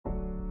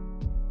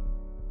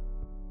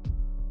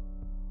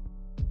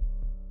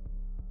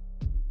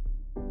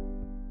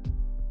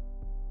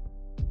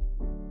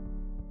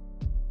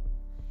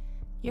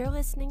You're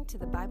listening to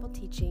the Bible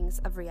teachings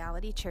of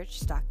Reality Church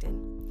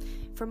Stockton.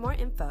 For more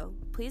info,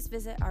 please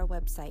visit our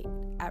website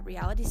at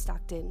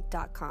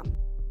realitystockton.com.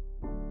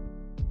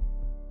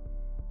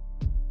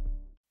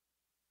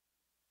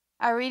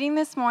 Our reading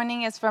this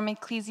morning is from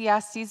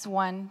Ecclesiastes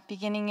 1,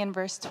 beginning in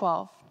verse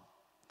 12.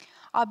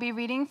 I'll be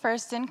reading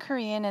first in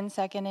Korean and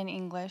second in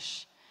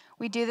English.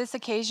 We do this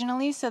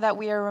occasionally so that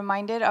we are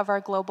reminded of our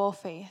global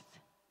faith.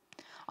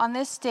 On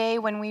this day,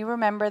 when we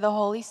remember the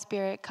Holy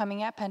Spirit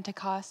coming at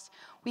Pentecost,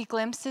 we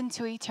glimpse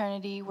into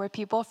eternity where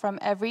people from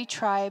every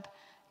tribe,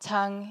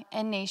 tongue,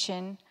 and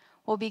nation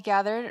will be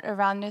gathered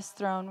around his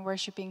throne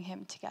worshiping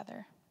him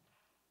together.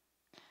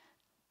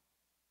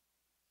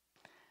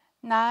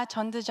 나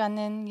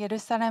전두자는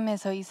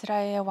예루살렘에서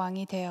이스라엘의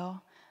왕이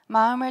되어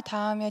마음을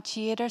다하며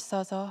지혜를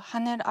써서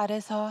하늘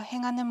아래서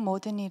행하는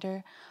모든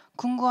일을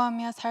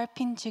궁구하며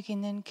살핀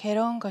즉이는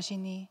괴로운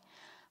것이니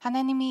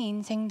하나님이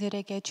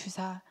인생들에게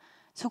주사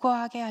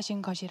수고하게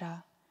하신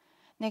것이라.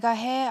 내가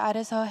해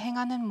아래서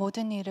행하는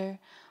모든 일을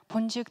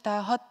본즉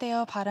다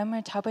헛되어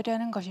바람을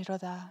잡으려는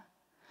것이로다.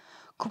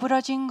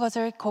 구부러진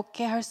것을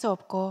곧게 할 수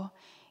없고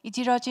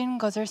이지러진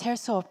것을 셀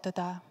수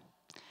없도다.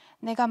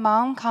 내가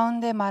마음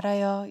가운데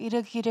말하여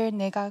이르기를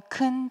내가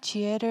큰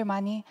지혜를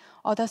많이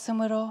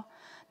얻었으므로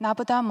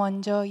나보다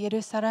먼저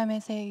예루살렘에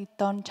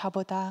있던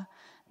자보다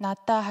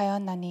낫다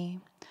하였나니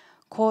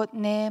곧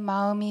내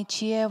마음이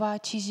지혜와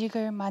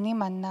지식을 많이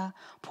만나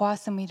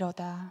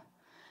보았음이로다.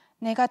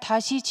 내가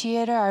다시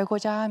지혜를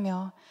알고자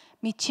하며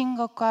미친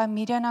것과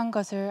미련한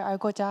것을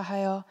알고자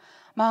하여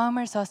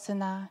마음을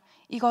썼으나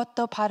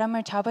이것도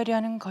바람을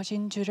잡으려는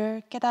것인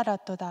줄을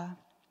깨달았도다.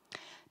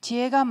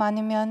 지혜가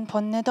많으면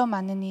번뇌도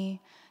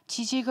많으니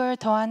지식을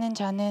더하는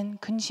자는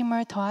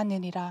근심을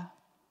더하느니라.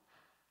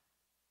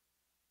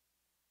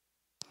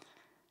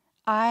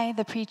 I,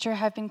 the preacher,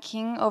 have been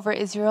king over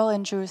Israel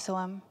and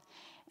Jerusalem,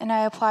 and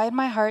I applied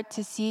my heart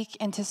to seek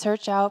and to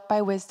search out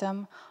by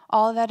wisdom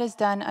all that is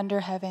done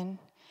under heaven.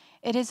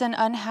 It is an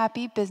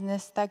unhappy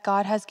business that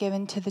God has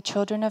given to the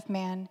children of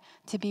man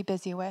to be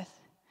busy with.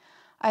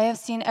 I have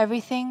seen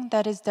everything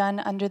that is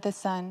done under the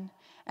sun,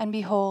 and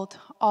behold,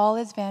 all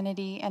is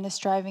vanity and a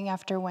striving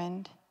after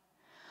wind.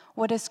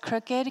 What is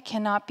crooked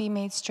cannot be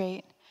made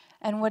straight,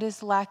 and what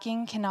is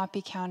lacking cannot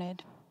be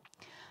counted.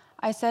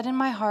 I said in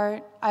my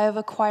heart, I have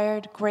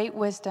acquired great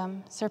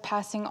wisdom,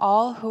 surpassing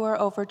all who are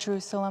over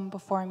Jerusalem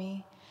before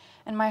me,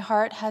 and my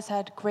heart has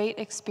had great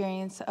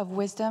experience of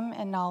wisdom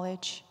and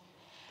knowledge.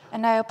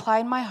 And I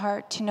applied my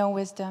heart to know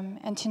wisdom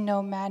and to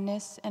know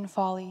madness and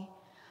folly.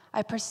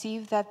 I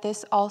perceive that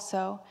this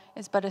also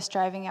is but a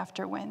striving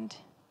after wind.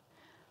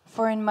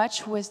 For in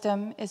much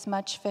wisdom is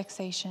much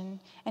vexation,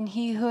 and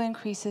he who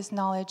increases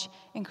knowledge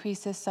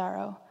increases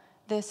sorrow.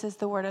 This is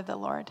the word of the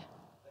Lord.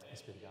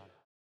 Thanks be to God.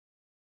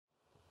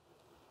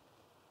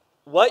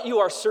 What you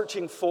are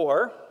searching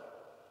for,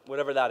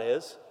 whatever that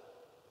is,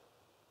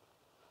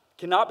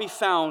 cannot be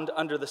found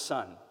under the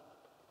sun.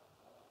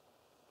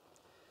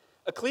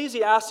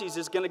 Ecclesiastes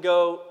is going to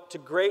go to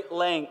great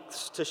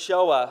lengths to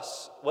show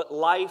us what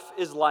life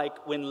is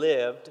like when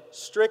lived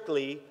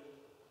strictly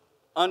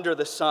under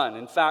the sun.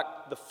 In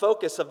fact, the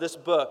focus of this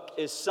book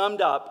is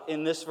summed up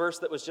in this verse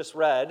that was just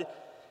read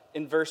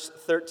in verse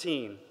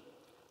 13.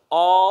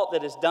 All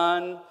that is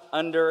done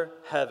under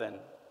heaven.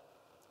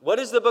 What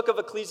is the book of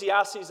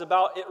Ecclesiastes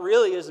about? It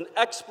really is an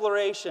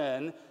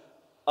exploration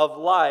of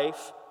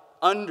life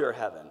under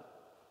heaven.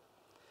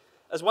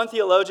 As one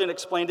theologian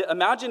explained it,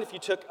 imagine if you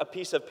took a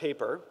piece of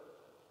paper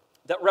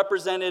that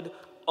represented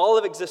all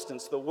of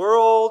existence, the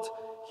world,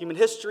 human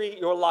history,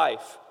 your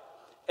life,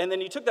 and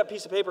then you took that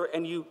piece of paper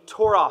and you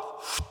tore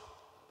off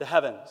the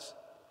heavens,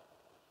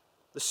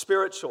 the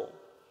spiritual.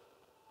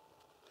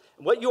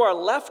 What you are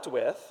left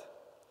with,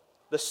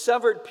 the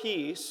severed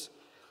piece,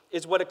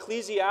 is what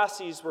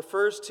Ecclesiastes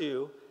refers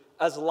to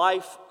as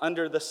life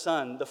under the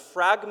sun, the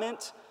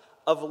fragment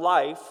of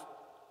life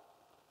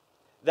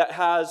that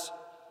has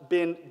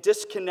been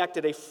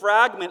disconnected, a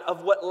fragment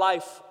of what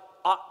life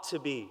ought to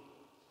be,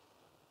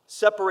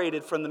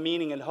 separated from the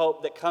meaning and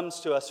hope that comes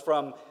to us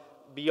from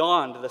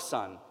beyond the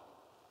sun.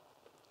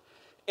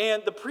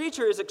 And the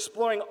preacher is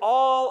exploring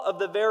all of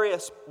the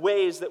various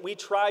ways that we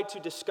try to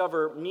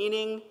discover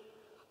meaning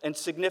and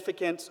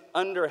significance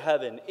under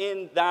heaven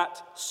in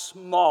that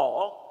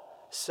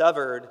small,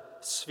 severed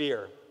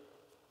sphere.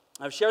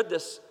 I've shared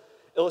this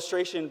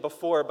illustration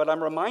before, but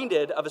I'm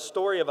reminded of a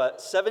story of a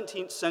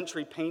 17th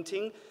century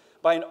painting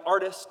by an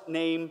artist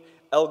named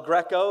El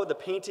Greco. The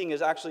painting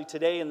is actually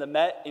today in the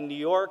Met in New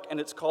York, and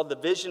it's called The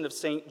Vision of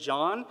St.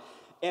 John.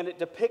 And it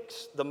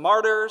depicts the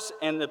martyrs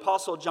and the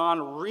Apostle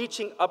John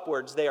reaching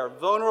upwards. They are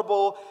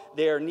vulnerable,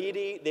 they are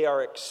needy, they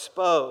are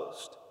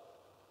exposed.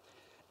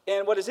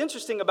 And what is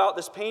interesting about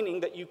this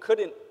painting that you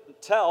couldn't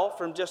tell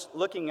from just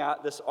looking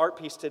at this art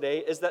piece today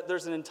is that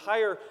there's an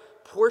entire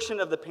portion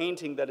of the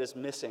painting that is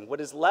missing. What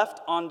is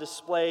left on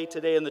display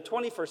today in the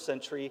 21st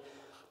century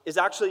is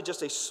actually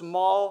just a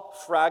small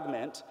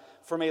fragment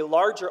from a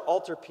larger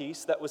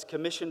altarpiece that was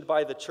commissioned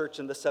by the church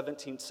in the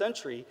 17th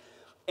century.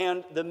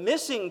 And the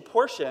missing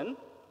portion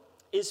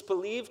is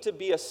believed to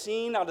be a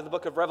scene out of the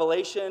book of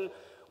Revelation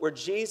where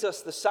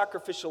Jesus, the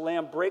sacrificial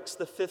lamb, breaks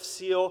the fifth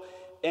seal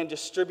and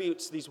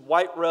distributes these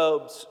white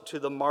robes to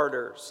the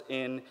martyrs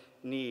in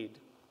need.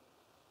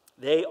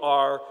 They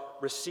are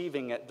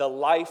receiving it. The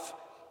life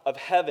of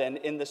heaven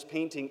in this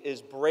painting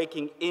is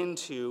breaking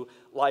into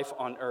life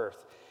on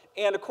earth.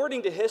 And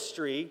according to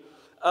history,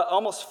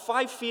 almost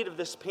 5 feet of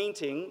this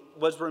painting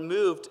was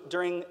removed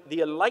during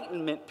the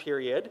Enlightenment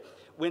period,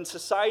 when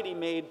society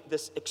made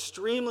this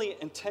extremely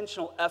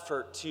intentional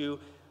effort to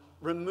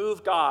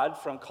remove God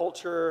from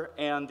culture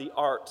and the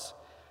arts.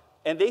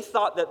 And they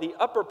thought that the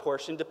upper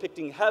portion,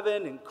 depicting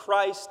heaven and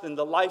Christ and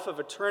the life of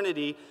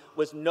eternity,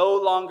 was no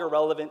longer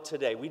relevant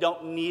today. We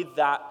don't need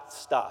that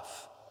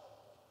stuff.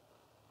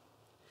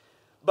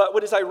 But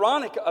what is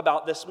ironic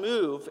about this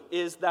move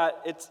is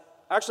that it's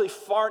actually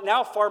far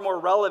more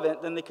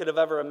relevant than they could have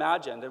ever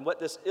imagined. And what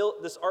this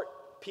art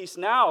piece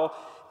now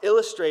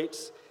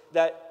illustrates,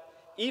 that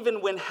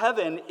even when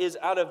heaven is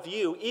out of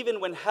view,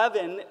 even when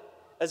heaven,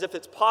 as if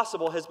it's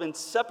possible, has been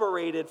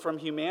separated from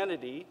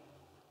humanity,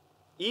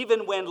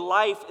 even when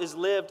life is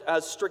lived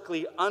as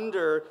strictly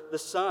under the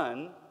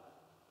sun,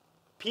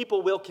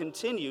 people will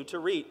continue to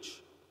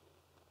reach.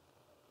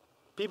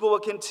 People will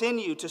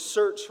continue to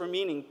search for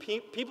meaning.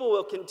 People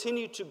will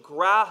continue to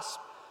grasp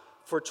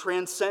for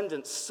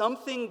transcendence,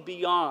 something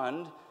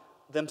beyond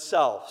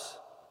themselves.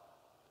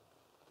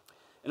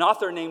 An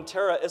author named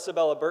Tara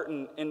Isabella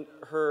Burton, in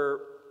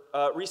her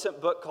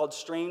recent book called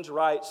Strange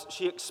Rites,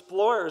 she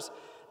explores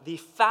the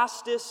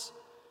fastest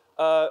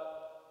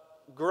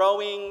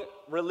growing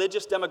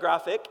religious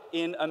demographic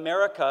in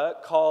America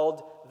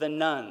called the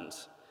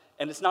nuns.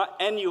 And it's not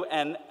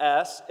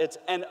N-U-N-S, it's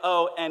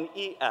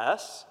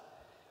N-O-N-E-S,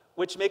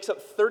 which makes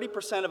up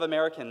 30% of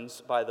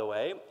Americans, by the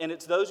way. And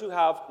it's those who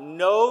have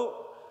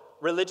no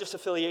religious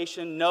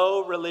affiliation,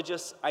 no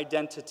religious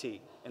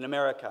identity in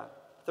America.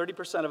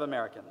 30% of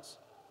Americans.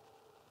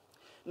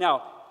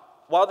 Now,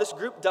 while this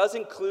group does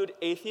include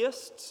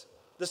atheists,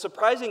 the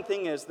surprising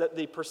thing is that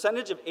the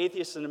percentage of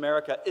atheists in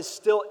America is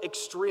still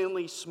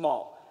extremely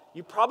small.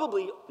 You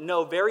probably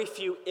know very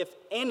few, if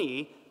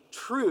any,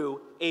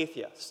 true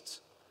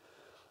atheists.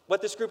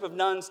 What this group of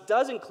nuns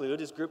does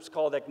include is groups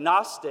called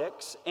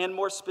agnostics, and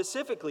more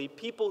specifically,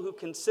 people who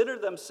consider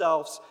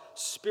themselves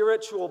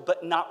spiritual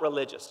but not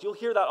religious. You'll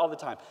hear that all the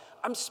time.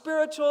 I'm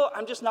spiritual,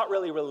 I'm just not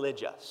really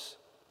religious.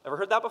 Ever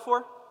heard that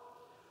before?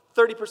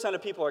 30%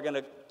 of people are going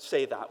to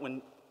say that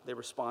when they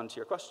respond to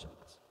your questions.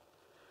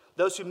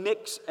 Those who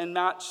mix and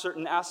match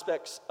certain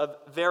aspects of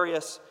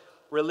various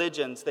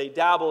religions, they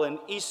dabble in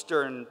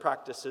Eastern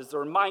practices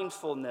or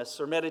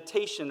mindfulness or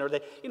meditation, or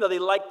they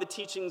like the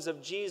teachings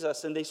of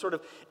Jesus and they sort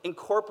of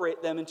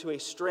incorporate them into a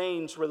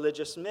strange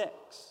religious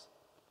mix.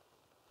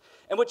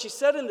 And what she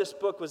said in this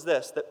book was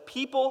this, that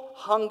people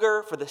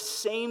hunger for the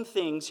same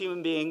things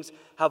human beings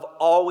have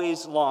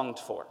always longed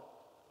for: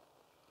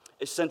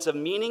 a sense of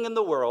meaning in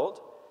the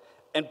world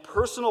and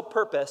personal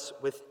purpose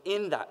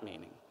within that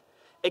meaning,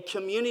 a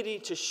community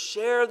to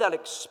share that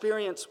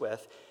experience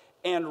with,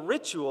 and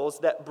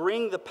rituals that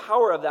bring the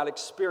power of that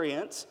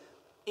experience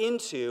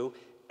into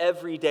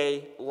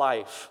everyday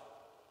life.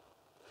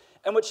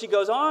 And what she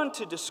goes on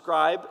to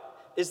describe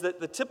is that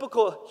the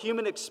typical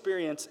human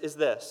experience is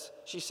this.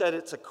 She said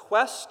it's a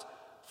quest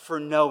for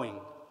knowing,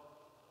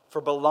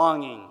 for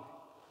belonging,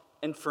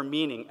 and for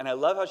meaning. And I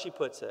love how she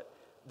puts it: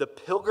 the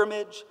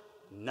pilgrimage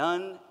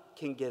none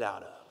can get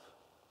out of.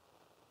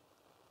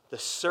 The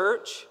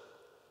search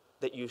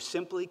that you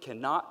simply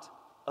cannot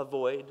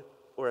avoid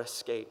or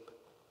escape,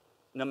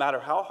 no matter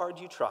how hard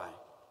you try.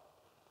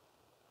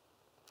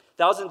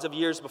 Thousands of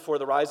years before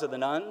the rise of the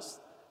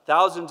nuns,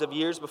 thousands of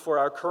years before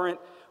our current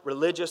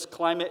religious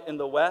climate in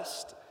the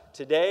West,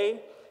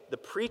 today, the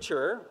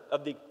preacher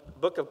of the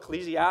book of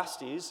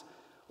Ecclesiastes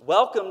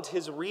welcomed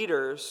his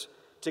readers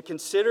to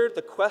consider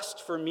the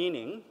quest for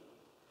meaning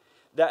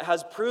that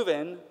has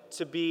proven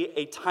to be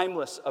a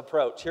timeless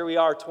approach. Here we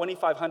are,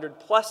 2,500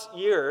 plus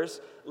years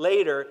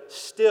later,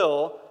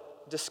 still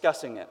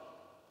discussing it.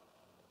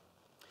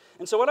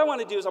 And so what I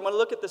want to do is I want to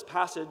look at this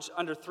passage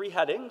under 3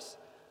 headings.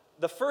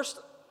 The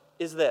first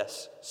is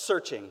this: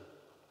 searching.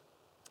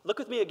 Look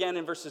with me again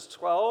in verses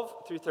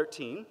 12 through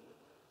 13.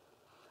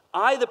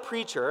 I, the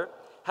preacher,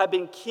 have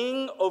been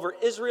king over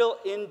Israel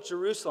in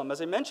Jerusalem.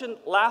 As I mentioned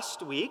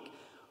last week,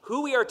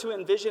 who we are to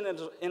envision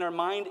in our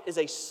mind is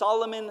a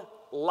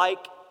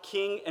Solomon-like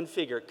king and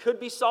figure. It could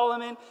be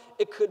Solomon.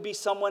 It could be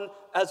someone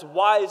as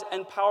wise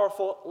and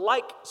powerful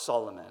like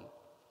Solomon.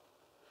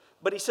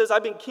 But he says,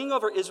 I've been king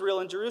over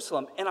Israel and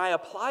Jerusalem, and I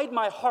applied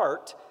my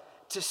heart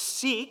to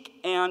seek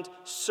and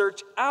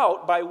search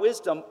out by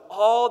wisdom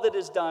all that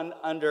is done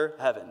under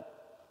heaven.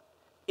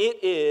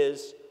 It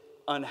is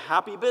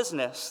unhappy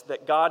business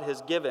that God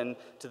has given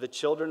to the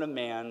children of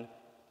man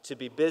to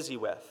be busy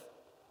with.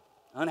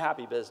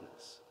 Unhappy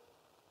business.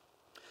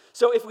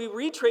 So if we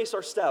retrace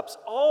our steps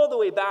all the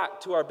way back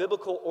to our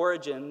biblical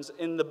origins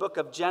in the book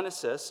of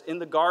Genesis, in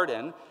the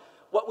garden,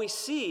 what we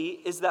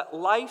see is that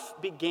life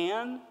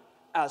began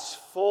as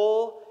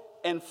full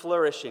and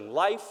flourishing.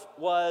 Life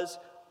was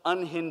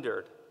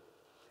unhindered.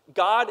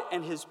 God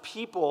and his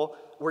people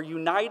were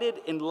united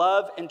in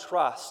love and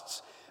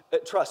trust.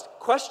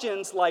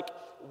 Questions like,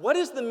 what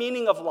is the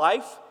meaning of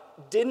life,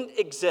 didn't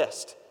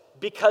exist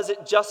because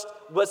it just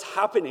was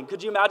happening.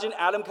 Could you imagine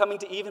Adam coming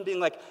to Eve and being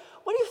like,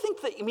 what do you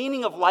think the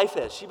meaning of life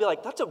is? She'd be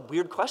like, that's a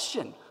weird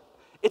question.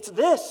 It's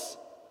this.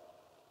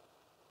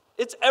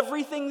 It's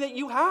everything that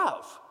you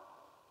have.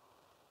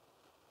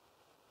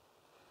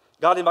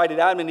 God invited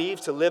Adam and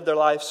Eve to live their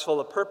lives full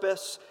of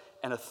purpose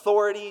and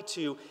authority,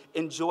 to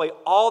enjoy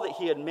all that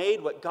he had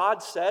made. What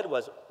God said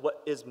was,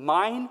 what is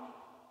mine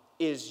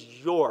is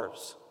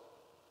yours.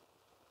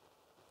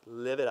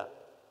 Live it up.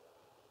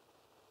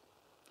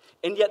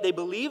 And yet they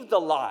believed the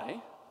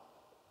lie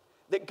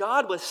that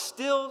God was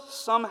still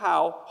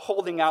somehow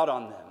holding out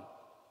on them.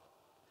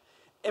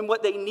 And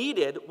what they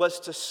needed was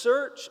to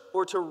search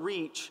or to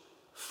reach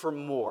for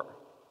more.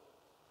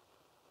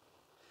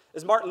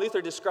 As Martin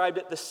Luther described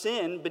it, the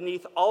sin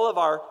beneath all of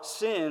our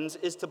sins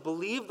is to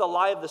believe the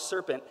lie of the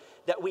serpent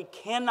that we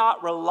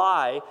cannot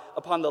rely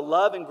upon the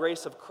love and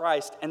grace of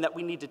Christ and that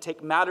we need to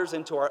take matters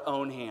into our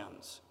own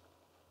hands,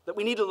 that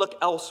we need to look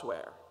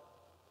elsewhere.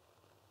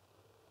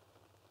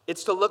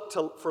 It's to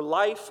look for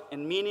life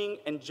and meaning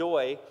and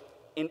joy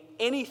in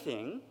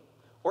anything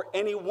or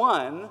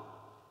anyone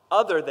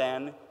other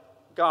than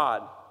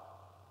God.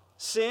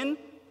 Sin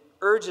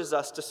urges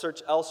us to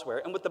search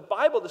elsewhere, and what the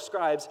Bible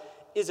describes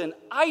is an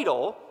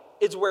idol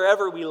is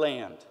wherever we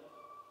land.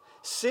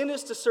 Sin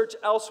is to search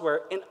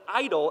elsewhere, an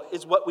idol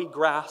is what we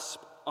grasp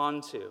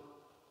onto.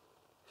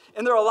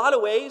 And there are a lot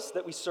of ways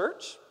that we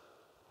search,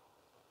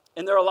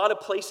 and there are a lot of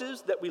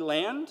places that we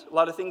land, a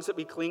lot of things that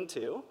we cling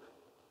to,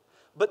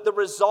 but the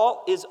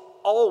result is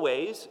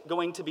always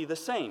going to be the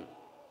same.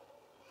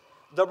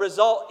 The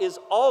result is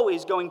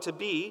always going to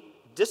be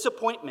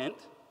disappointment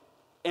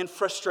and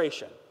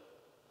frustration.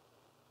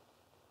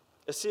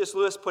 As C.S.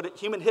 Lewis put it,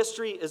 human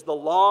history is the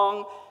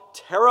long,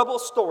 terrible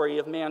story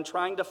of man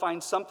trying to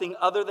find something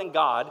other than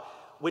God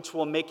which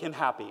will make him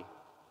happy.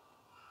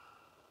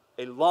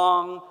 A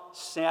long,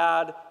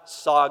 sad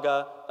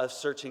saga of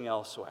searching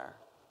elsewhere.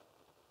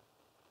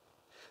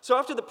 So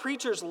after the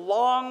preacher's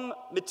long,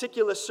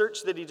 meticulous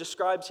search that he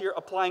describes here,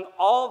 applying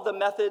all of the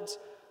methods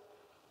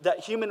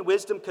that human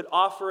wisdom could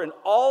offer and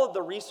all of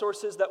the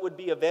resources that would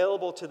be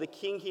available to the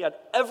king, he had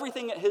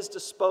everything at his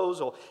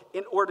disposal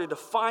in order to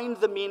find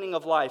the meaning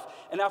of life.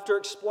 And after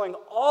exploring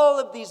all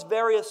of these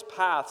various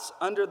paths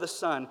under the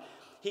sun,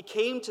 he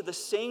came to the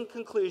same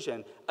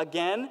conclusion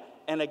again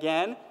and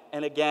again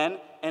and again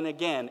and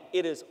again.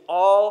 It is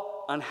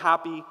all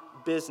unhappy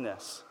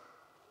business.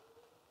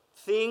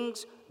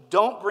 Things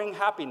don't bring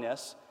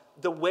happiness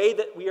the way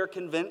that we are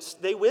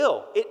convinced they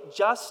will. It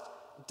just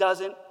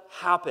doesn't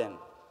happen.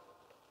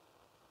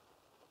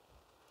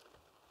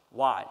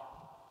 Why?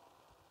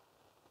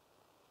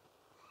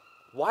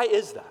 Why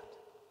is that?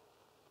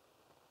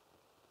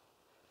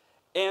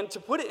 And to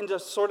put it into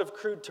sort of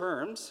crude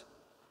terms,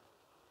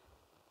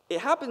 it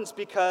happens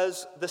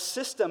because the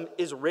system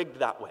is rigged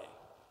that way.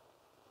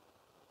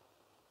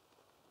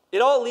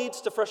 It all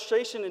leads to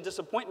frustration and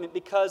disappointment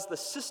because the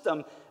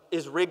system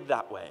is rigged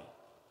that way.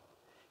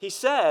 He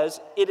says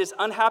it is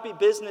unhappy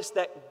business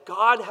that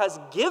God has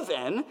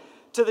given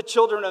to the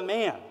children of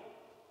man.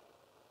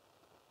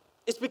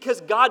 It's because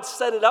God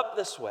set it up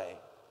this way.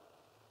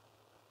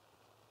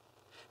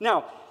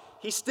 Now,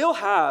 he still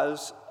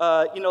has,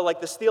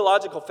 like this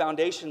theological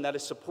foundation that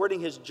is supporting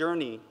his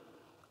journey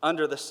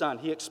under the sun.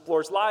 He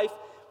explores life.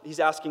 He's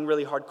asking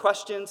really hard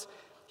questions.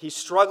 He's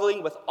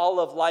struggling with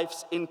all of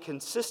life's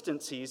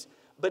inconsistencies,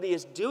 but he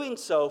is doing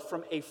so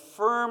from a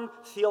firm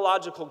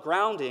theological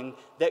grounding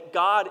that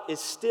God is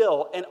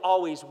still and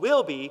always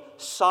will be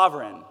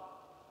sovereign.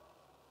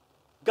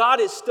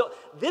 God is still,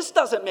 this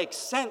doesn't make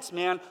sense,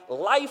 man.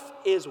 Life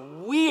is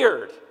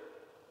weird.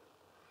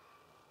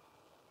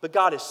 But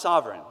God is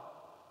sovereign.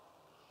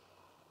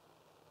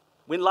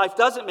 When life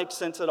doesn't make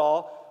sense at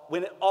all,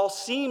 when it all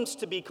seems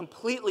to be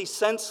completely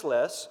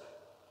senseless,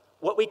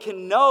 what we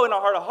can know in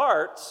our heart of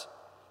hearts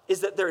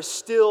is that there is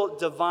still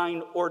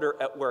divine order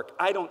at work.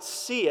 I don't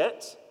see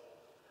it,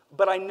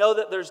 but I know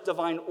that there's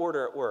divine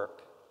order at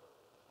work.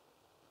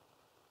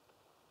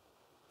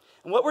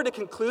 And what we're to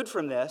conclude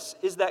from this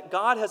is that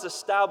God has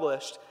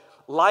established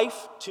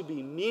life to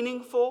be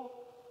meaningful,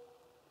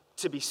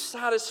 to be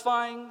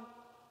satisfying,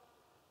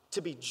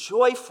 to be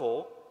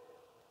joyful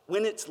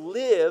when it's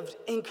lived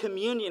in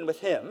communion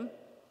with Him.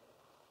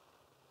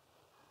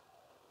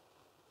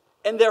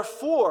 And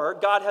therefore,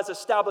 God has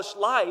established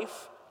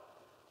life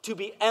to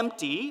be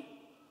empty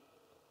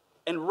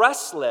and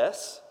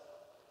restless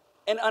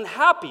and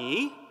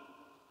unhappy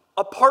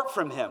apart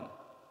from Him.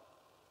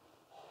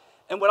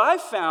 And what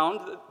I've found,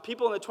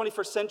 people in the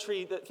 21st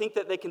century that think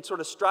that they can sort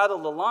of straddle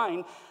the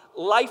line,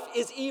 life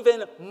is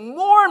even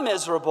more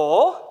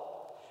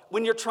miserable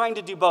when you're trying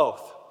to do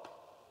both.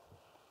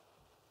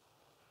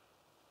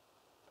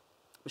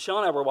 Michelle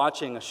and I were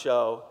watching a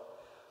show,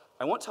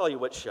 I won't tell you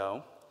what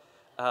show,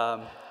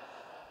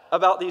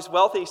 about these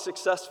wealthy,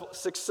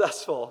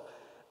 successful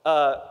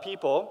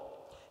people.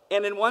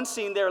 And in one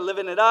scene, they're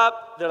living it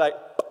up. They're like,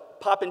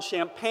 popping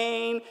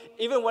champagne.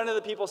 Even one of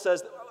the people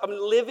says, I'm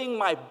living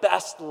my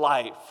best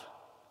life.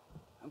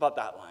 How about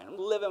that line? I'm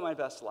living my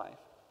best life.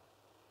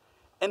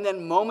 And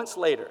then moments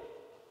later,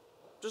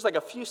 just like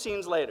a few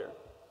scenes later,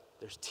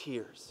 there's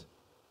tears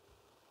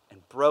and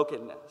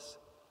brokenness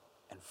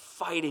and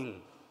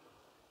fighting,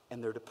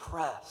 and they're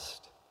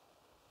depressed.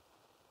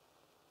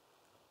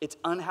 It's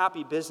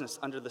unhappy business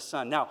under the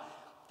sun. Now,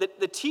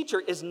 the teacher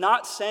is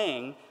not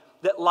saying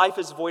that life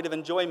is void of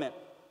enjoyment.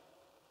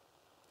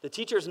 The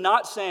teacher is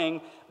not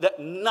saying that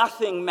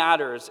nothing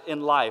matters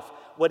in life.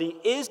 What he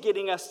is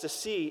getting us to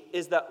see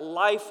is that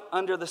life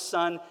under the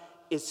sun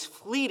is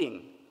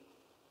fleeting.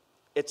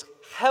 It's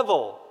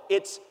hevel.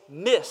 It's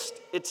mist.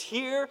 It's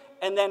here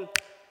and then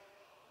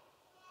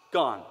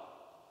gone.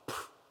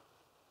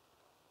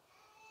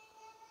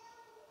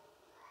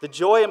 The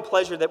joy and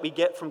pleasure that we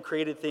get from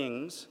created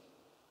things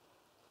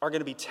are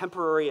going to be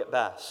temporary at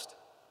best.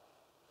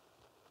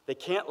 They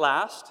can't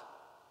last.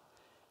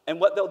 And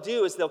what they'll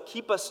do is they'll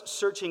keep us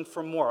searching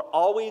for more,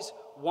 always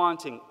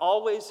wanting,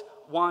 always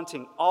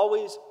wanting,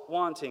 always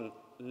wanting,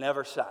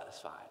 never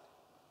satisfied,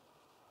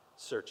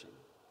 searching.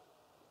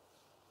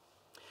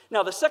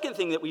 Now, the second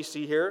thing that we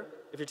see here,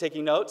 if you're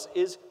taking notes,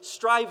 is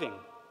striving.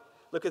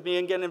 Look with me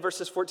again in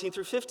verses 14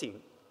 through 15.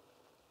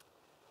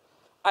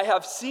 I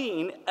have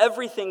seen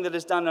everything that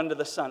is done under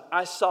the sun.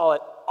 I saw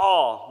it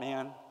all,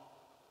 man.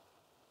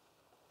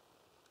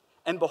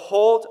 And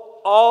behold,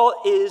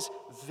 all is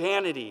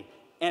vanity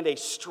and a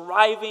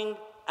striving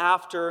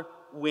after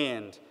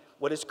wind.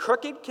 What is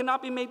crooked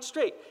cannot be made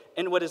straight,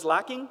 and what is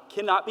lacking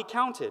cannot be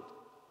counted.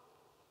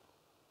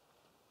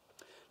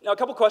 Now, a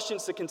couple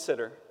questions to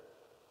consider.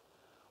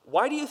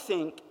 Why do you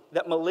think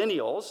that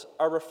millennials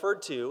are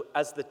referred to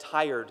as the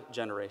tired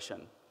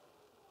generation?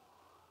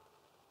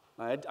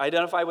 I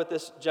identify with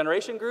this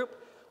generation group.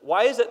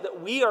 Why is it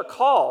that we are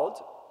called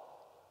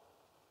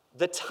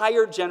the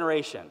tired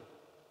generation?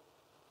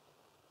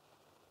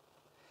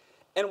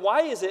 And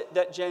why is it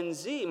that Gen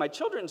Z, my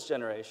children's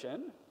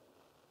generation,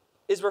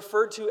 is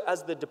referred to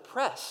as the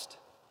depressed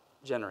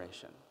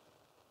generation?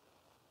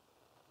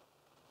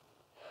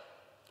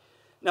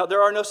 Now,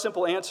 there are no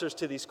simple answers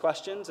to these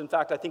questions. In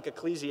fact, I think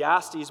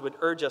Ecclesiastes would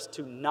urge us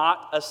to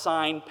not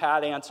assign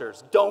pat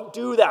answers. Don't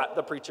do that,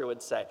 the preacher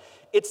would say.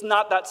 It's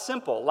not that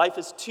simple. Life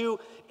is too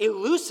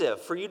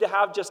elusive for you to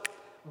have just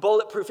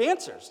bulletproof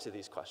answers to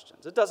these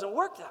questions. It doesn't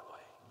work that way.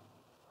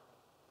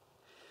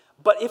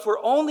 But if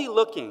we're only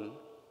looking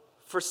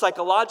for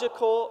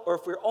psychological, or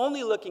if we're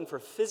only looking for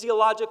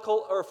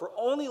physiological, or if we're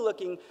only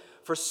looking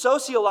for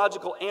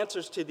sociological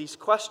answers to these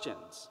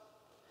questions,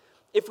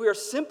 if we are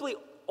simply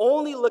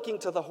only looking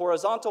to the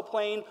horizontal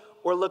plane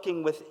or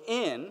looking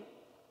within,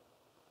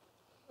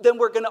 then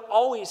we're going to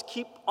always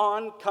keep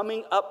on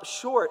coming up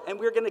short, and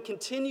we're going to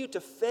continue to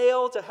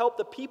fail to help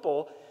the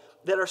people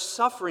that are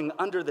suffering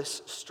under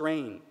this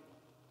strain.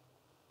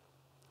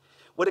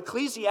 What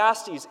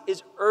Ecclesiastes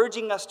is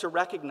urging us to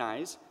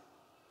recognize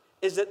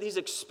is that these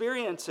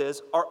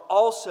experiences are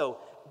also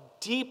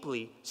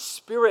deeply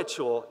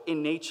spiritual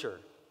in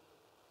nature.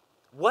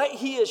 What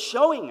he is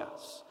showing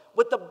us,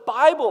 what the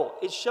Bible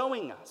is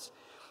showing us,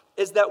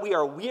 is that we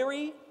are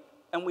weary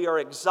and we are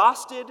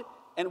exhausted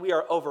and we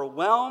are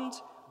overwhelmed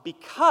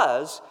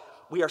because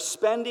we are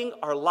spending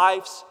our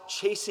lives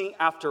chasing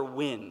after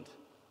wind.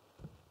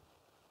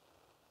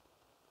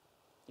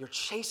 You're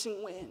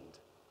chasing wind.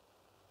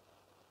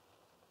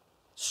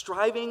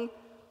 Striving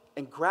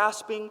and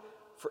grasping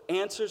for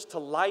answers to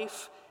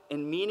life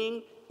and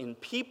meaning in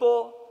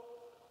people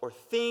or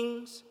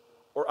things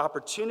or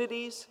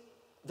opportunities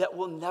that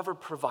will never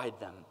provide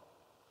them.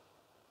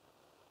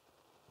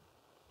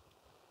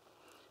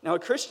 Now,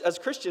 as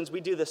Christians,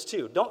 we do this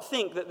too. Don't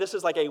think that this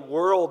is like a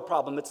world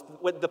problem. It's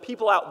what the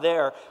people out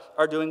there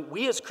are doing.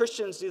 We as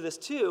Christians do this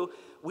too.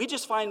 We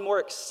just find more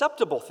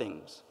acceptable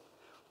things,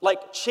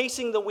 like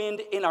chasing the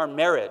wind in our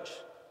marriage,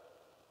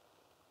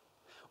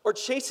 or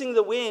chasing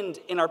the wind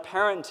in our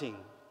parenting,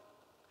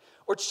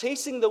 or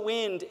chasing the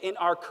wind in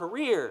our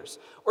careers,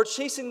 or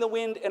chasing the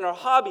wind in our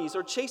hobbies,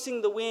 or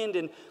chasing the wind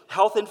in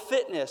health and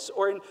fitness,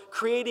 or in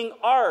creating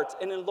art,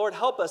 and in, Lord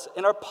help us,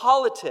 in our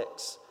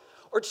politics,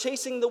 or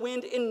chasing the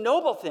wind in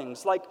noble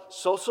things like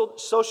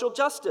social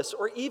justice,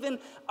 or even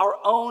our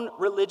own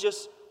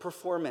religious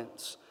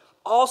performance.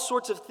 All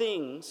sorts of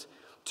things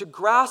to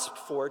grasp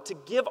for, to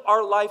give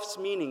our life's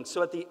meaning,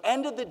 so at the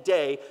end of the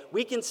day,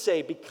 we can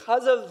say,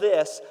 because of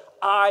this,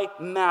 I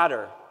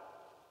matter.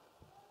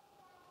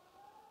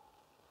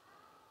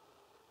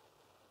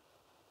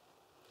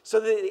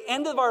 So that at the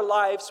end of our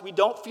lives, we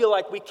don't feel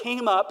like we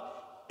came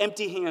up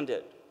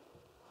empty-handed.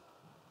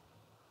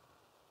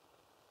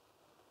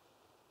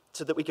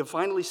 So that we can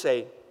finally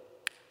say,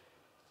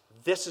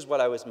 this is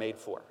what I was made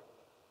for.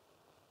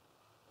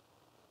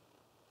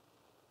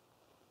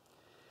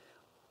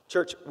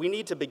 Church, we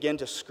need to begin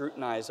to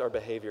scrutinize our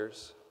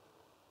behaviors.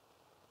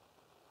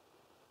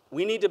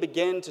 We need to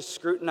begin to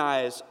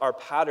scrutinize our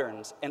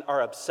patterns and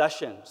our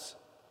obsessions.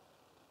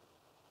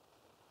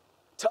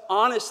 To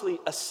honestly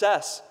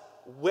assess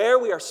where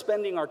we are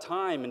spending our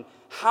time and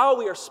how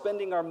we are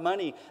spending our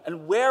money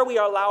and where we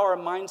allow our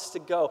minds to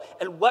go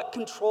and what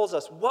controls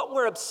us, what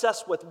we're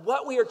obsessed with,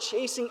 what we are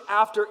chasing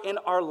after in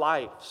our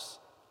lives.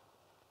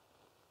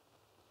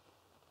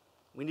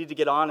 We need to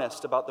get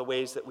honest about the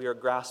ways that we are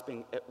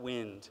grasping at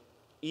wind,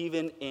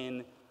 even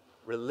in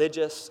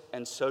religious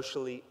and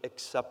socially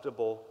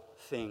acceptable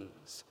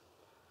things.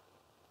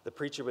 The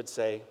preacher would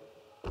say,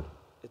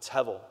 it's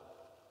hevel.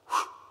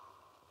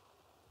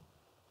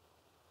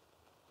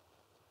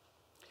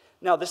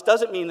 Now, this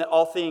doesn't mean that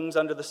all things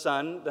under the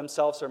sun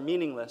themselves are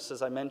meaningless,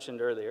 as I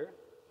mentioned earlier.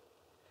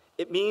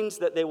 It means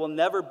that they will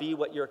never be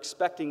what you're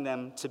expecting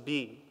them to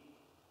be.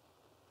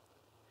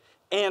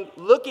 And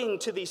looking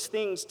to these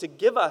things to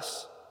give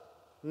us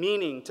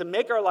meaning, to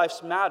make our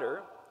lives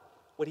matter,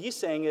 what he's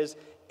saying is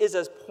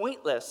as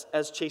pointless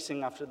as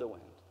chasing after the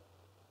wind.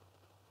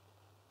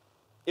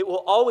 It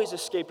will always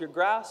escape your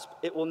grasp,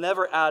 it will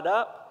never add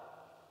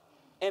up,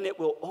 and it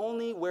will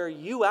only wear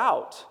you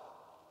out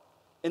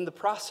in the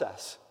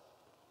process.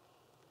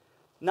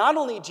 Not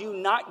only do you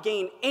not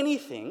gain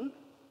anything,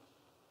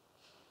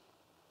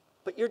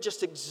 but you're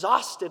just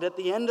exhausted at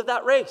the end of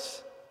that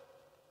race.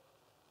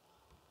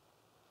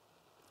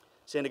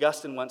 St.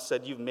 Augustine once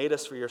said, "You've made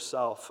us for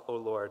yourself, O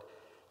Lord,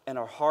 and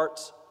our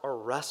hearts are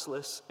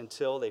restless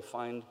until they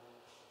find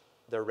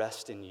their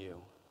rest in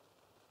you."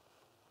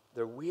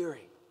 They're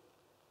weary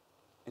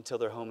until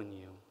they're home in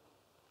you.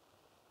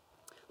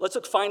 Let's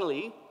look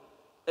finally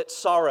at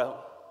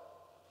sorrow.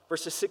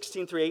 Verses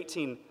 16 through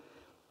 18.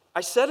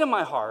 I said in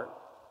my heart,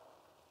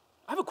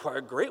 I've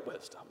acquired great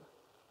wisdom,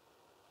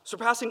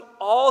 surpassing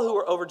all who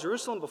were over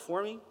Jerusalem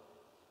before me.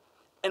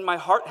 And my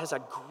heart has a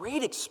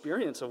great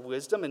experience of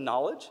wisdom and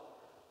knowledge.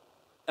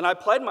 And I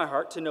applied my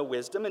heart to know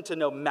wisdom and to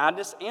know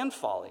madness and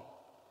folly.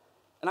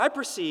 And I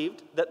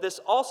perceived that this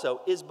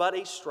also is but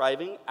a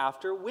striving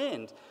after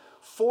wind.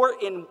 For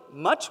in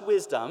much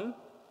wisdom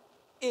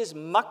is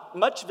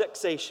much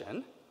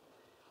vexation,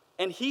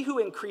 and he who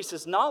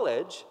increases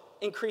knowledge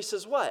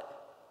increases what?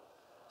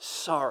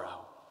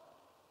 Sorrow.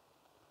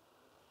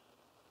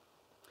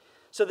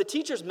 So the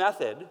teacher's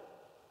method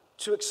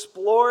to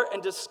explore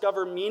and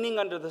discover meaning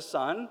under the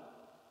sun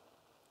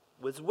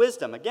was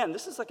wisdom. Again,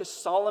 this is like a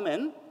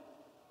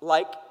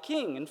Solomon-like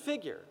king and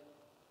figure.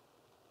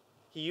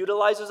 He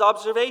utilizes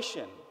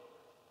observation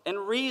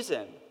and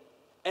reason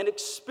and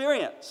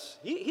experience.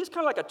 He's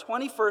kind of like a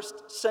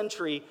 21st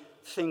century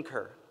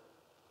thinker.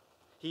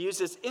 He used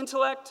his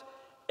intellect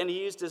and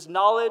he used his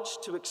knowledge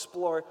to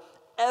explore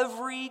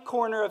every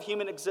corner of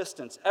human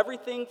existence,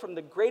 everything from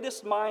the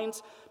greatest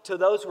minds to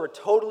those who are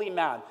totally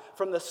mad,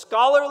 from the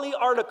scholarly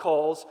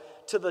articles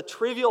to the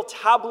trivial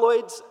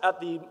tabloids at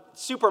the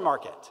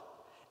supermarket,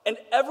 and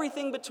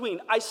everything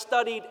between. I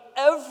studied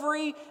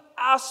every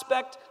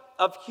aspect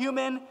of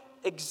human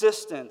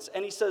existence.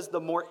 And he says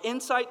the more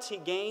insights he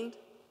gained,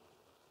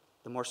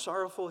 the more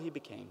sorrowful he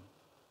became.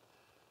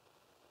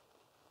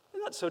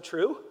 Isn't that so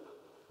true?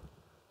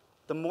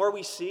 The more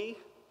we see,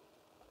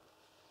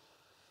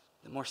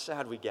 the more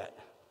sad we get.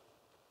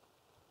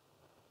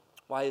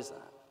 Why is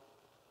that?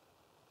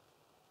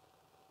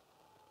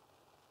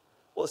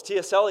 Well, as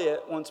T.S.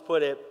 Eliot once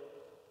put it,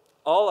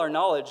 all our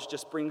knowledge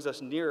just brings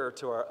us nearer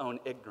to our own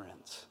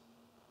ignorance.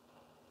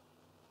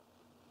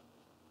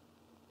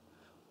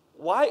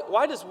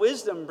 Why does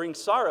wisdom bring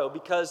sorrow?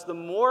 Because the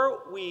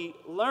more we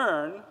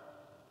learn,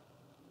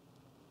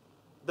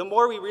 the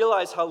more we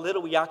realize how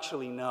little we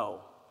actually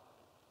know.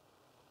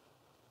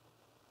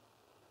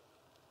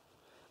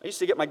 I used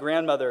to get my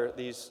grandmother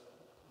these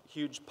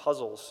huge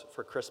puzzles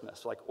for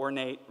Christmas, like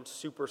ornate,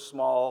 super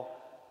small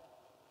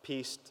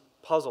pieced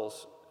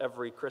puzzles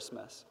every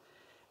Christmas.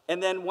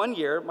 And then one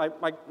year,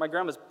 my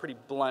grandma's pretty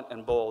blunt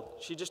and bold.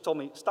 She just told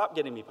me, stop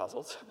getting me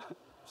puzzles.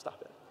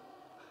 Stop it.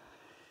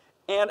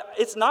 And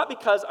it's not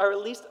because, or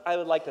at least I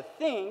would like to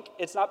think,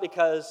 it's not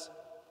because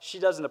she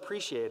doesn't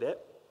appreciate it.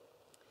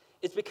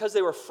 It's because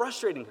they were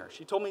frustrating her.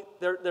 She told me,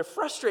 they're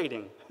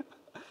frustrating.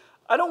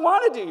 I don't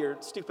want to do your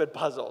stupid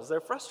puzzles.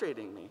 They're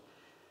frustrating me.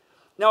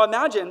 Now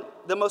imagine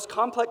the most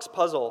complex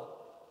puzzle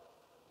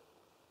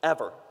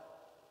ever.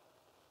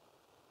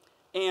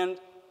 And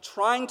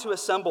trying to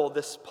assemble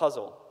this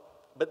puzzle.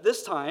 But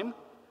this time,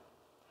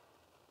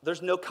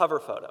 there's no cover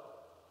photo.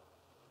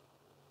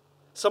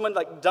 Someone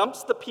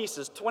dumps the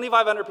pieces,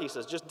 2,500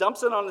 pieces, just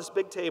dumps it on this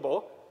big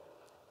table,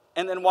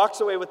 and then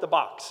walks away with the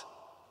box.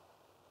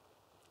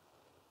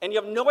 And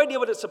you have no idea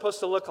what it's supposed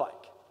to look like.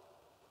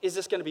 Is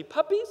this going to be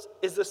puppies?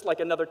 Is this like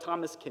another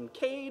Thomas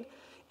Kincaid?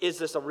 Is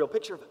this a real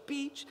picture of a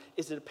beach?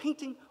 Is it a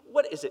painting?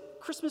 What is it?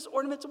 Christmas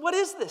ornaments? What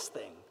is this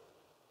thing?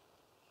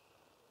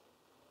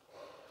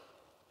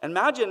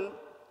 Imagine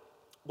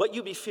what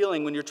you'd be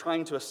feeling when you're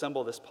trying to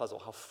assemble this puzzle,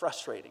 how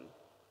frustrating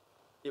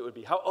it would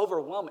be, how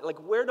overwhelming. Like,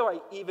 where do I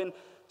even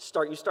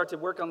start? You start to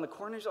work on the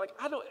corners, you're like,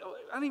 I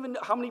don't even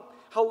know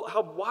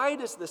how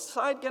wide is this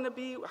side going to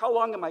be? How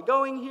long am I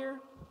going here?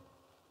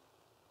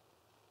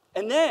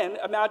 And then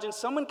imagine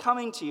someone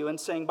coming to you and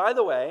saying, by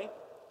the way,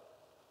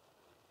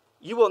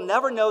 you will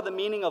never know the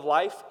meaning of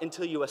life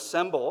until you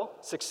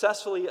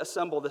successfully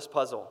assemble this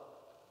puzzle.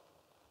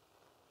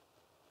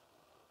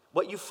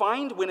 what you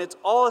find when it's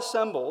all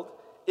assembled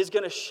is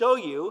going to show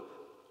you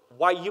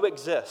why you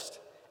exist.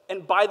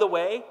 And by the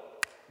way,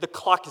 the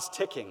clock is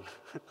ticking.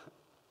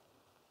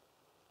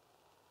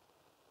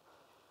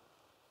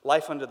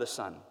 Life under the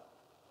sun.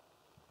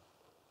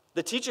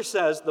 The teacher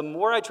says, the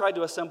more I tried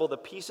to assemble the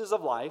pieces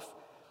of life,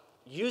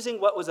 using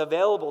what was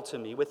available to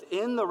me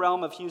within the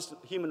realm of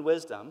human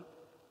wisdom,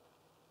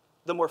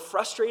 the more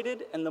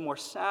frustrated and the more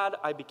sad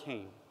I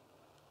became.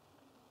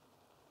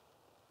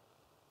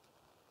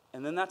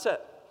 And then that's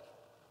it.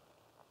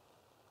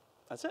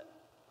 That's it.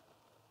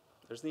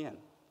 There's the end.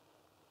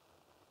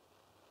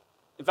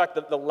 In fact,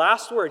 the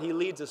last word he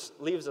leaves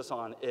us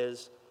on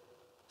is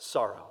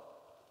sorrow.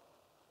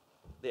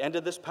 The end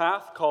of this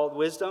path called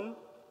wisdom,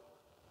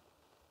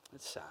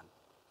 it's sad.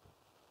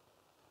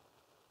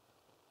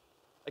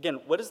 Again,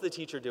 what is the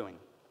teacher doing?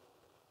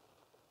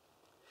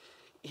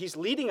 He's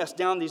leading us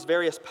down these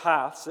various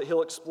paths that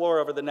he'll explore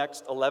over the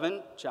next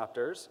 11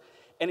 chapters,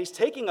 and he's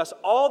taking us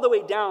all the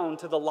way down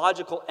to the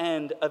logical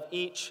end of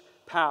each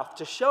path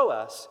to show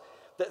us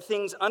that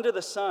things under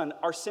the sun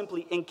are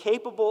simply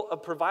incapable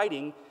of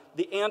providing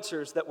the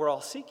answers that we're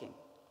all seeking.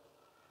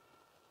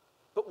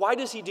 But why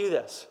does he do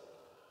this?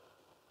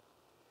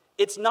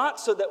 It's not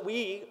so that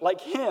we,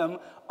 like him,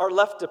 are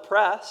left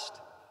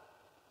depressed.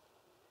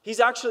 He's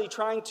actually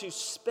trying to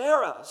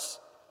spare us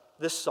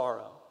this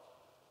sorrow.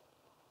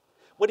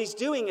 What he's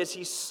doing is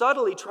he's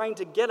subtly trying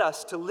to get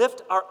us to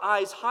lift our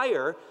eyes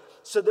higher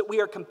so that we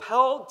are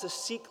compelled to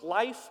seek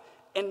life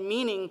and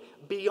meaning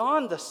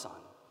beyond the sun,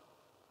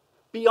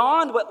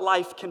 beyond what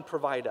life can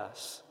provide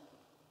us.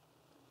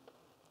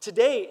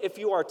 Today, if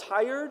you are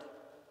tired,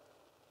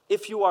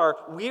 if you are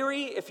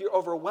weary, if you're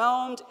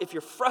overwhelmed, if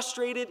you're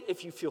frustrated,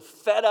 if you feel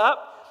fed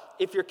up,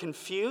 if you're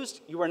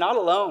confused, you are not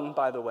alone,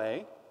 by the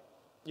way.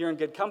 You're in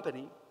good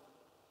company.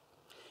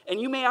 And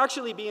you may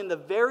actually be in the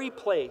very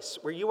place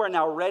where you are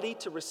now ready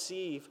to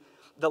receive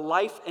the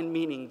life and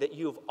meaning that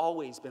you have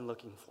always been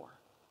looking for.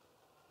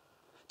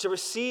 To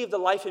receive the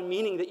life and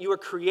meaning that you were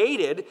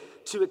created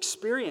to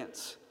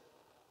experience.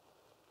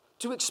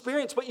 To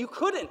experience what you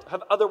couldn't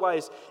have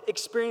otherwise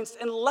experienced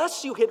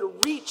unless you had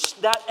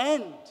reached that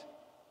end.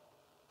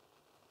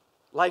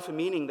 Life and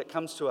meaning that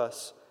comes to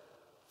us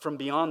from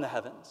beyond the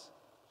heavens.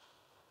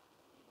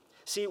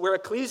 See, where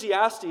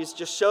Ecclesiastes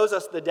just shows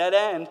us the dead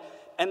end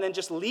and then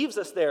just leaves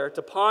us there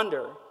to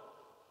ponder,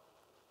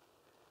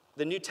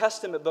 the New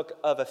Testament book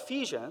of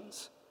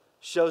Ephesians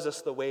shows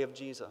us the way of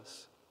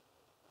Jesus.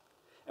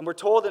 And we're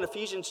told in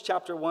Ephesians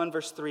chapter 1,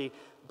 verse 3,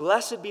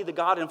 "Blessed be the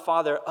God and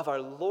Father of our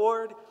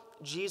Lord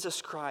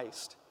Jesus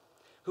Christ,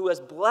 who has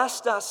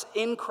blessed us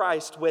in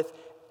Christ with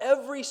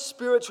every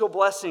spiritual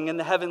blessing in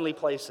the heavenly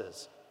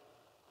places."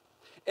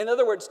 In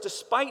other words,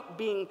 despite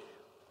being,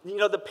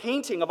 the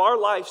painting of our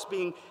lives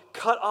being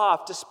cut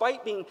off,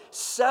 despite being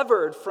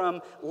severed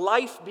from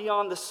life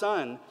beyond the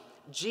sun,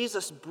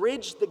 Jesus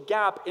bridged the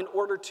gap in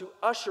order to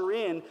usher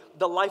in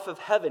the life of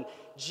heaven.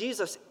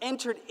 Jesus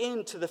entered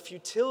into the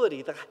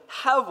futility, the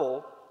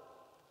hevel,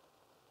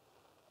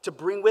 to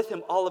bring with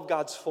him all of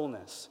God's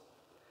fullness.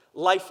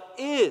 Life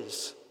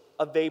is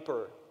a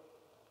vapor,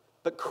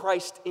 but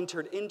Christ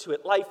entered into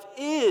it. Life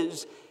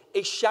is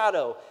a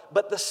shadow,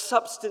 but the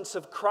substance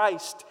of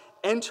Christ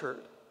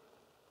entered.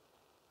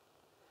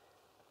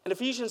 And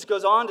Ephesians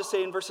goes on to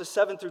say in verses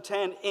 7 through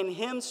 10, "In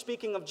him,"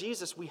 speaking of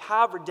Jesus, "we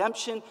have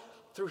redemption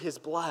through his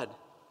blood,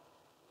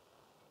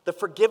 the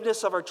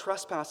forgiveness of our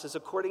trespasses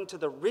according to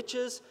the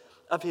riches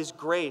of his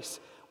grace,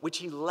 which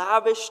he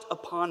lavished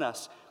upon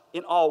us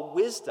in all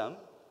wisdom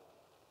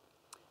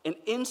and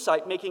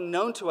insight, making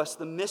known to us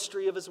the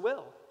mystery of his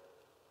will,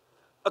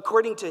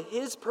 according to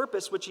his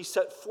purpose, which he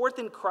set forth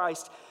in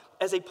Christ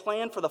as a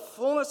plan for the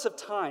fullness of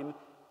time,"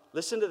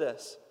 listen to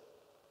this,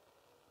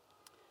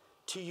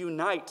 "to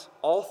unite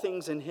all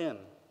things in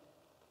him,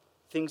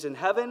 things in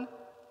heaven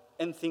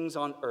and things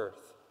on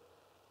earth."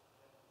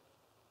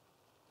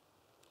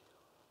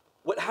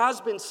 What has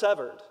been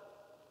severed,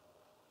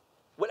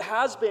 what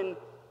has been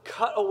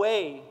cut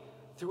away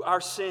through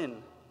our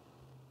sin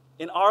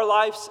in our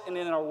lives and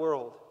in our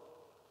world,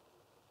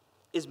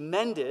 is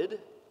mended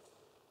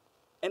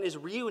and is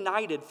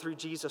reunited through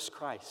Jesus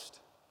Christ.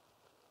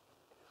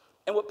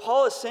 And what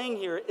Paul is saying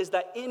here is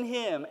that in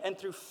him and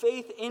through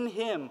faith in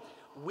him,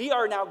 we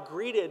are now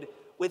greeted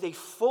with a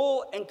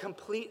full and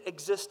complete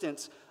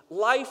existence.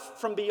 Life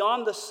from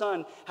beyond the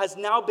sun has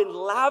now been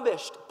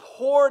lavished,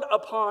 poured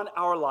upon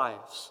our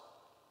lives.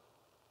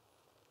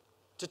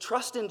 To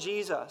trust in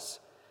Jesus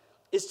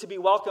is to be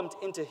welcomed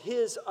into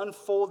his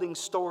unfolding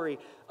story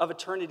of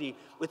eternity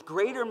with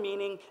greater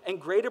meaning and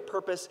greater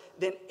purpose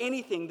than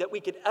anything that we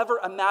could ever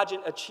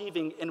imagine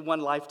achieving in one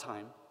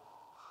lifetime.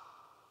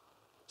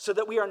 So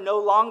that we are no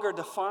longer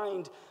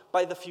defined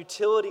by the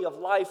futility of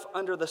life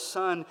under the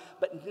sun,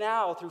 but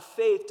now through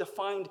faith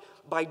defined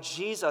by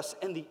Jesus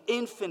and the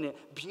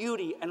infinite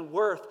beauty and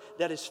worth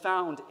that is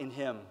found in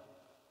him.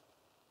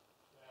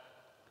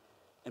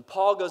 And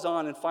Paul goes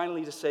on and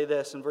finally to say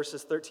this in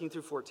verses 13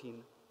 through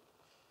 14.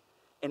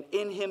 "And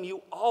in him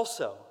you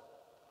also,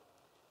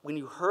 when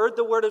you heard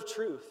the word of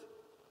truth,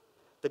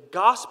 the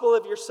gospel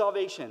of your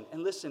salvation,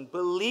 and listen,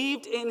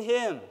 believed in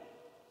him,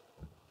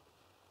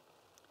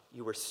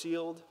 you were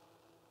sealed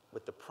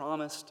with the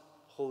promised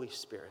Holy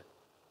Spirit,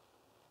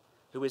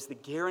 who is the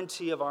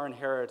guarantee of our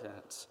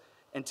inheritance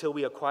until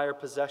we acquire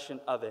possession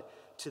of it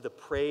to the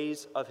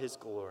praise of his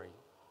glory.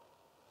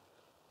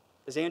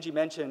 As Angie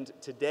mentioned,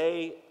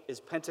 today is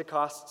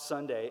Pentecost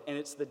Sunday, and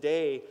it's the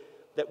day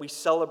that we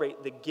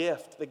celebrate the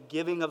gift, the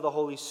giving of the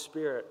Holy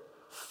Spirit,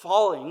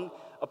 falling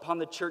upon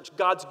the church,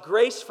 God's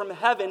grace from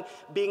heaven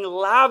being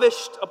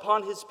lavished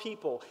upon his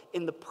people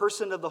in the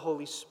person of the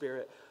Holy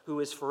Spirit, who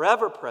is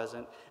forever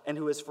present and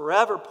who is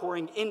forever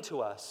pouring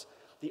into us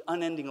the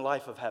unending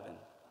life of heaven.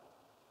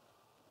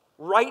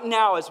 Right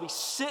now, as we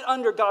sit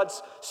under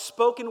God's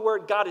spoken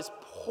word, God is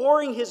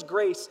pouring his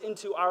grace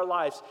into our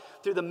lives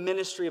through the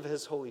ministry of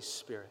his Holy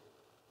Spirit.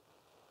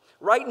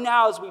 Right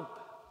now, as we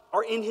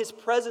are in his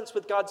presence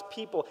with God's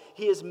people,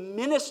 he is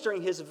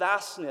ministering his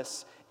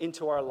vastness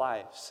into our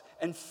lives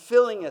and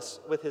filling us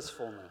with his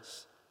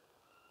fullness.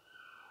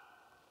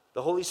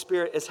 The Holy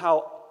Spirit is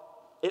how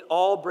it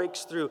all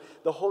breaks through.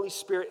 The Holy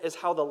Spirit is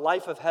how the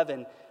life of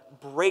heaven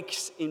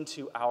breaks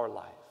into our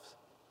lives.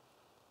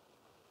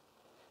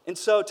 And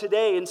so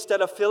today,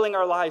 instead of filling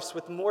our lives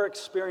with more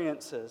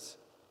experiences,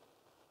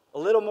 a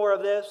little more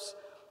of this,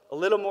 a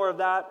little more of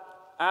that,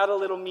 add a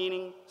little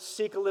meaning,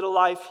 seek a little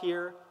life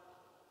here,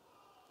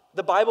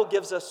 the Bible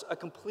gives us a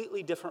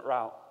completely different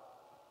route.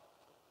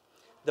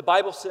 The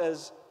Bible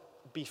says,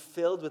 be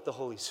filled with the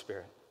Holy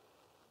Spirit.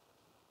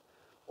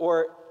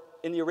 Or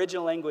in the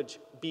original language,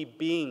 be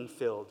being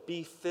filled.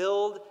 Be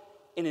filled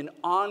in an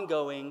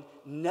ongoing,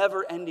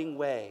 never-ending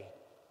way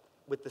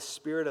with the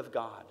Spirit of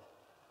God.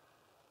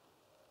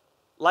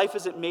 Life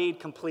isn't made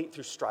complete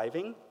through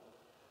striving.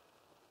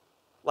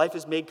 Life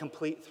is made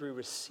complete through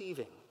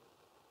receiving.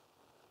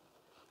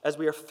 As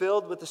we are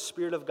filled with the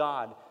Spirit of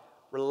God,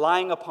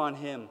 relying upon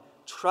him,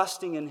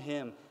 trusting in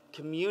him,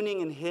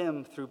 communing in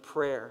him through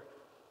prayer,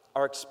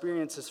 our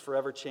experience is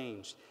forever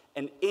changed.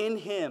 And in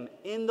him,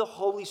 in the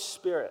Holy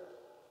Spirit,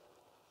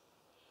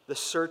 the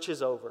search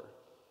is over.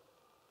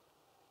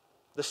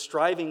 The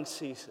striving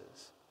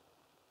ceases.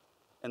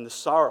 And the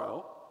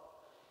sorrow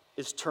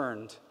is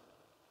turned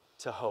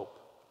to hope.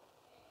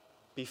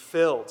 Be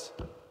filled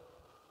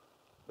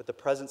with the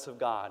presence of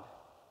God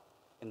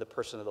in the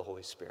person of the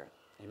Holy Spirit.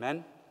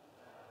 Amen?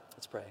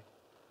 Let's pray.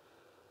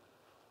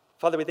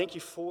 Father, we thank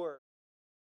you for